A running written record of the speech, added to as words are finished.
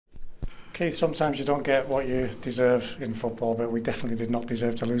Keith, sometimes you don't get what you deserve in football, but we definitely did not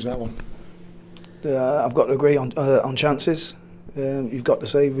deserve to lose that one. I've got to agree on chances. You've got to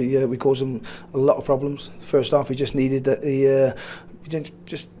say we caused them a lot of problems. First half, we just needed that we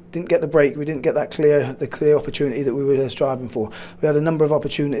didn't get the break. We didn't get that clear opportunity that we were striving for. We had a number of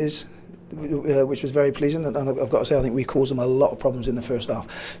opportunities, which was very pleasing, and I've got to say I think we caused them a lot of problems in the first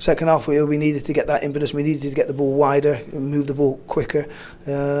half. Second half, we needed to get that impetus. We needed to get the ball wider, move the ball quicker,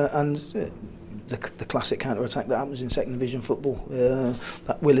 and the classic counter-attack that happens in second division football.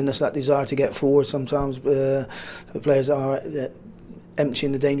 That willingness, that desire to get forward. Sometimes players are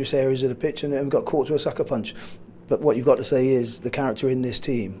emptying the dangerous areas of the pitch and got caught to a sucker punch. But what you've got to say is the character in this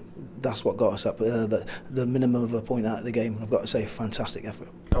team, that's what got us up the minimum of a point out of the game. I've got to say, fantastic effort.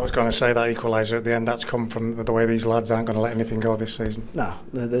 I was going to say that equaliser at the end, that's come from the way these lads aren't going to let anything go this season. No,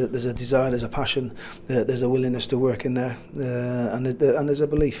 there's a desire, there's a passion, there's a willingness to work in there, and there's a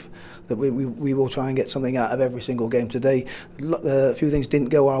belief that we will try and get something out of every single game. Today, a few things didn't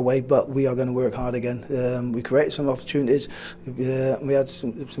go our way, but we are going to work hard again. We created some opportunities, we had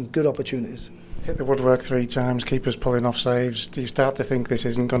some good opportunities. Hit the woodwork 3 times, keepers pulling off saves. Do you start to think this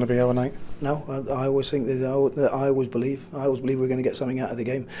isn't going to be our night? No, I always think that I always believe we're going to get something out of the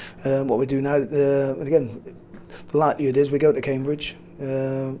game. What we do now, again, the likelihood is we go to Cambridge,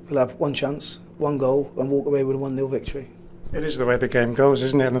 we'll have one chance, one goal, and walk away with a 1-0 victory. It is the way the game goes,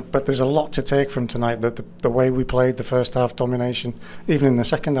 isn't it? But there's a lot to take from tonight. The way we played, the first half domination, even in the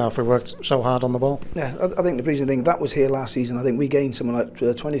second half, we worked so hard on the ball. Yeah, I think the pleasing thing, that was here last season. I think we gained something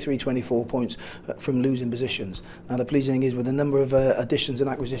like 23, 24 points from losing positions. And the pleasing thing is, with the number of additions and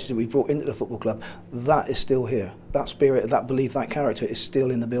acquisitions that we brought into the football club, that is still here. That spirit, that belief, that character is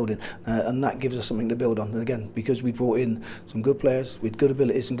still in the building. And that gives us something to build on. And again, because we brought in some good players with good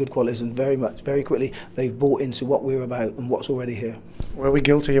abilities and good qualities, and very quickly, they've bought into what we're about and what's already here. Were we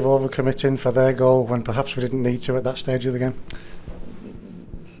guilty of overcommitting for their goal when perhaps we didn't need to at that stage of the game?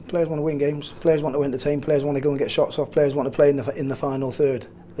 Players want to win games, players want to entertain, players want to go and get shots off, players want to play in the final third.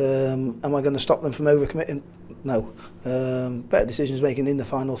 Am I going to stop them from overcommitting? No. Better decisions making in the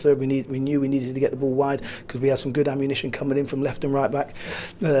final third. We knew we needed to get the ball wide because we had some good ammunition coming in from left and right back,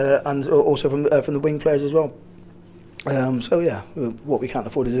 and also from the wing players as well. So yeah, what we can't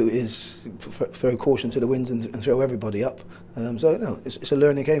afford to do is throw caution to the winds and throw everybody up. So no, it's a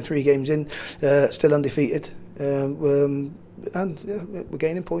learning game. 3 games in, still undefeated, and yeah, we're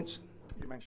gaining points.